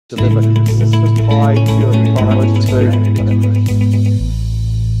deliver consistent high purity products to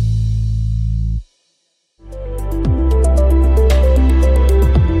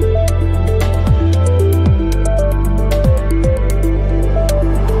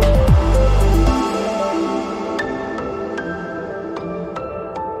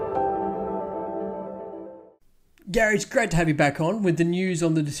Gary, it's great to have you back on with the news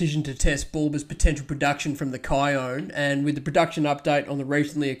on the decision to test Borba's potential production from the Kione and with the production update on the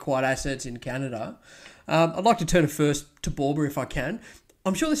recently acquired assets in Canada. I'd like to turn it first to Borba if I can.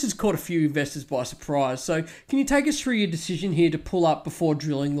 I'm sure this has caught a few investors by surprise, so can you take us through your decision here to pull up before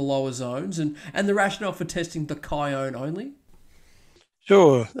drilling the lower zones and the rationale for testing the Kione only?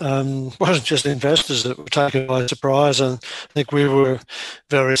 Sure. It wasn't just investors that were taken by surprise, and I think we were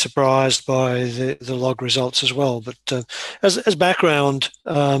very surprised by the log results as well. But as background,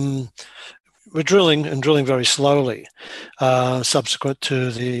 we're drilling very slowly subsequent to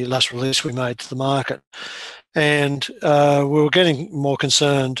the last release we made to the market. And we were getting more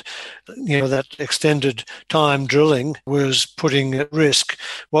concerned, that extended time drilling was putting at risk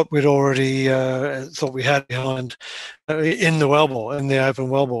what we'd already thought we had behind in the wellbore, in the open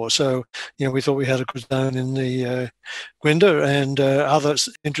wellbore. So, we thought we had a good zone in the Gwynder and other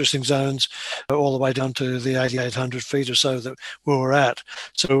interesting zones all the way down to the 8,800 feet or so that we were at.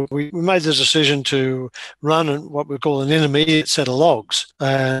 So we made the decision to run what we call an intermediate set of logs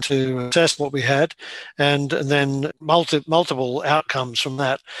to assess what we had, and then multiple outcomes from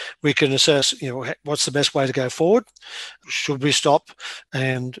that. We can assess, what's the best way to go forward. Should we stop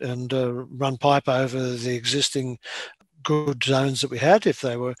and run pipe over the existing good zones that we had if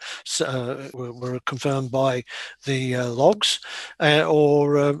they were confirmed by the logs,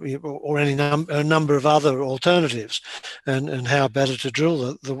 or a number of other alternatives, and how better to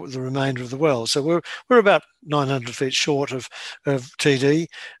drill the remainder of the well. So we're about 900 feet short of TD,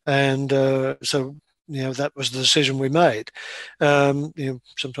 and so that was the decision we made.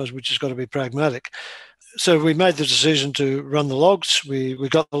 Sometimes we just got to be pragmatic. So we made the decision to run the logs. We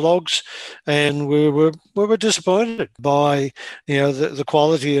got the logs, and we were disappointed by the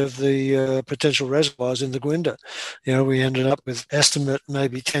quality of the potential reservoirs in the Gwynder. We ended up with estimate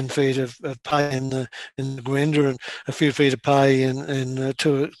maybe 10 feet of pay in the Gwynder and a few feet of pay in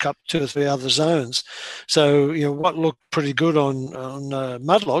two or three other zones. So what looked pretty good on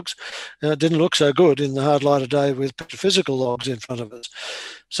mud logs didn't look so good in the hard light of day with petrophysical logs in front of us.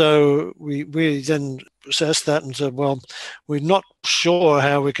 So we then assessed that and said, well, we're not sure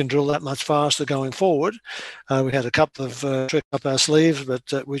how we can drill that much faster going forward. We had a couple of tricks up our sleeves, but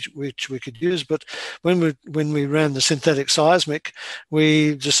which we could use. But when we ran the synthetic seismic,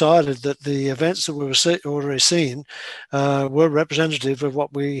 we decided that the events that we were already seeing were representative of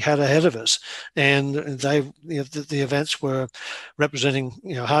what we had ahead of us, and the events were representing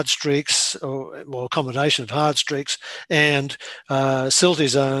hard streaks or a combination of hard streaks and silty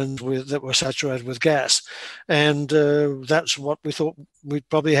zones that were saturated with gas, and that's what we thought we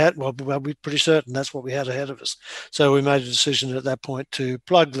probably had. Well, we're pretty certain that's what we had ahead of us. So we made a decision at that point to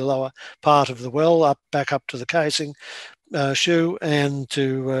plug the lower part of the well back up to the casing shoe, and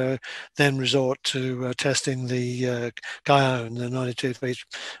to then resort to testing the Kione, the 92 feet,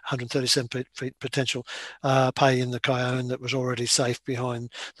 137 feet potential pay in the Kione that was already safe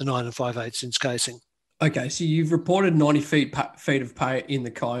behind the 9 5/8 inch casing. Okay, so you've reported 90 feet of pay in the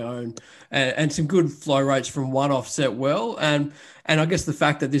Kione and some good flow rates from one offset well. And I guess the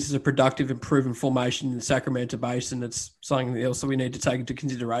fact that this is a productive and proven formation in the Sacramento Basin, it's something else that we need to take into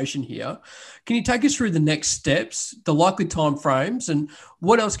consideration here. Can you take us through the next steps, the likely timeframes, and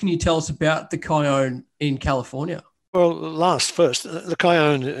what else can you tell us about the Kione in California? Well, first, the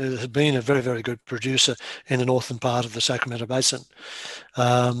Kione has been a very, very good producer in the northern part of the Sacramento Basin.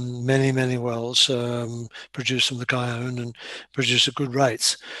 Many wells produce from the Kione and produce at good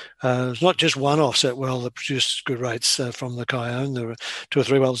rates. It's not just one offset well that produced good rates from the Kione. There were 2 or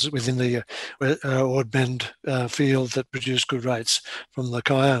 3 wells within the Ord Bend field that produced good rates from the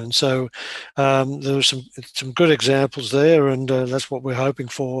Kione. So there were some good examples there, and that's what we're hoping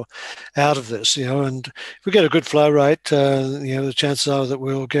for out of this. And if we get a good flow rate, the chances are that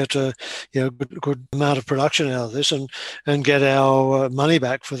we'll get a good amount of production out of this, and get our money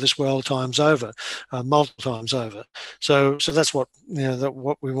back for this well times over, multiple times over. So that's what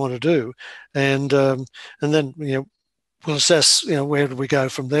what we want to do, and then we'll assess where do we go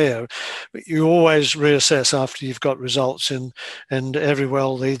from there. You always reassess after you've got results, and every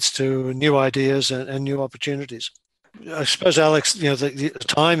well leads to new ideas and new opportunities. I suppose, Alex, the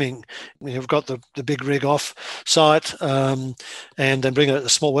timing, we've got the big rig off site, and then bring a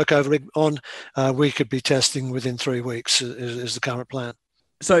small workover rig on. We could be testing within 3 weeks is the current plan.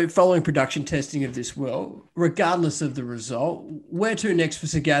 So following production testing of this well, regardless of the result, where to next for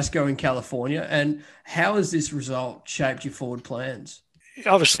Sacgasco in California, and how has this result shaped your forward plans?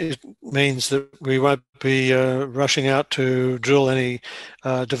 Obviously, it means that we won't be rushing out to drill any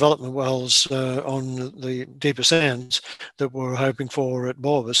development wells on the deeper sands that we're hoping for at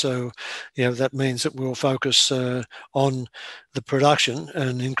Borba. So, that means that we'll focus on the production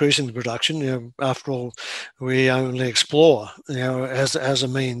and increasing the production. After all, we only explore, as a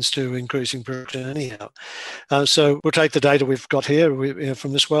means to increasing production anyhow. So we'll take the data we've got here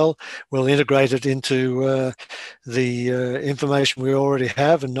from this well, we'll integrate it into the information we already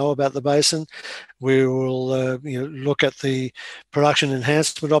have and know about the basin. We will look at the production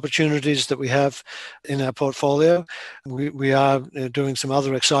enhancement opportunities that we have in our portfolio. We are doing some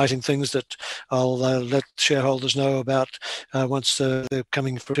other exciting things that I'll let shareholders know about once they're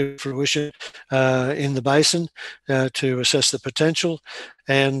coming to fruition in the basin to assess the potential.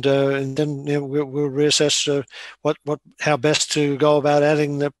 And then we'll reassess how best to go about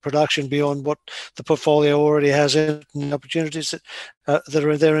adding the production beyond what the portfolio already has in the opportunities that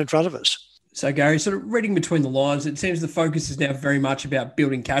are there in front of us. So, Gary, sort of reading between the lines, it seems the focus is now very much about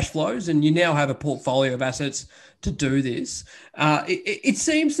building cash flows, and you now have a portfolio of assets to do this. It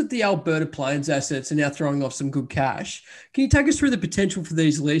seems that the Alberta Plains assets are now throwing off some good cash. Can you take us through the potential for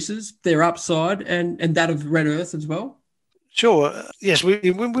these leases, their upside, and that of Red Earth as well? Sure. Yes,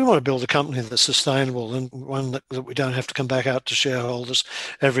 we want to build a company that's sustainable and one that we don't have to come back out to shareholders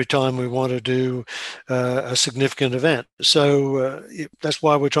every time we want to do a significant event. So that's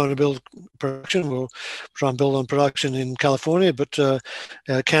why we're trying to build production. We'll try and build on production in California, but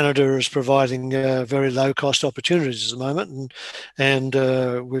Canada is providing very low cost opportunities at the moment. And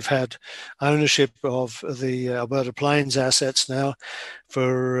we've had ownership of the Alberta Plains assets now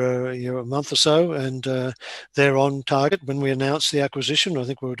for a month or so, and they're on target. When we announced the acquisition, I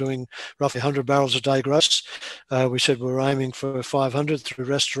think we were doing roughly 100 barrels a day gross. We said we were aiming for 500 through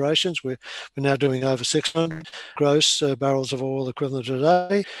restorations. We're now doing over 600 gross barrels of oil equivalent a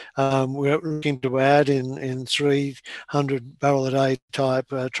day. We're looking to add in 300 barrel a day type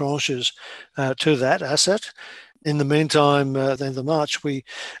tranches to that asset. In the meantime, in the March, we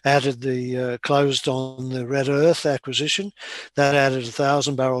added closed on the Red Earth acquisition. That added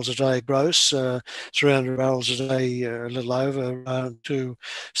 1,000 barrels a day gross, 300 barrels a day, a little over, to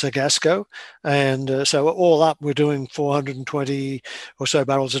Sacgasco. And so all up, we're doing 420 or so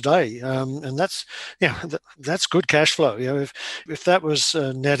barrels a day. And that's good cash flow. If that was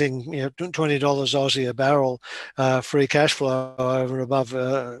netting, $20 Aussie a barrel free cash flow over and above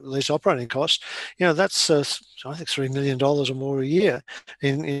lease operating costs, that's I think $3 million or more a year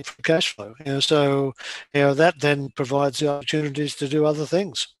in cash flow. So that then provides the opportunities to do other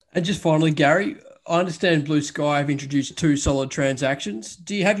things. And just finally, Gary, I understand Blue Sky have introduced 2 solid transactions.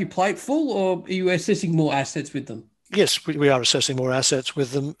 Do you have your plate full, or are you assessing more assets with them? Yes, we are assessing more assets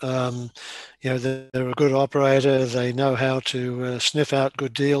with them. They're a good operator. They know how to sniff out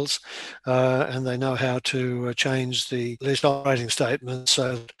good deals, and they know how to change the lease operating statement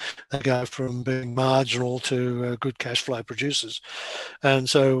so they go from being marginal to good cash flow producers. And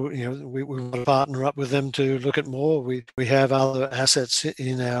so, we want to partner up with them to look at more. We have other assets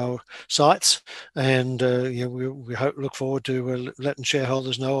in our sites, and we look forward to letting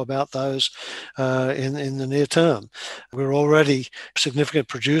shareholders know about those in the near term. We're already a significant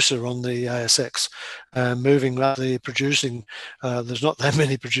producer on the ASX, moving up the producing. There's not that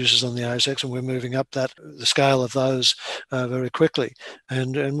many producers on the ASX, and we're moving up the scale of those very quickly.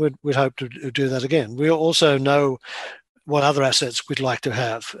 And we'd hope to do that again. We also know what other assets we'd like to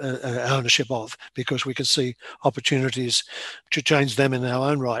have ownership of, because we can see opportunities to change them in our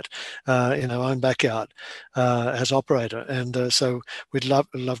own right, in our own backyard as operator. And so we'd love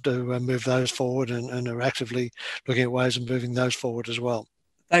to move those forward, and are actively looking at ways of moving those forward as well.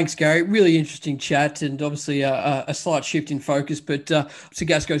 Thanks, Gary. Really interesting chat, and obviously a slight shift in focus, but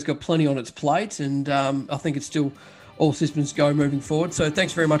Sacgasco's got plenty on its plate, and I think it's still all systems go moving forward. So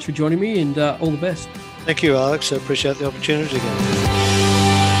thanks very much for joining me, and all the best. Thank you, Alex. I appreciate the opportunity again.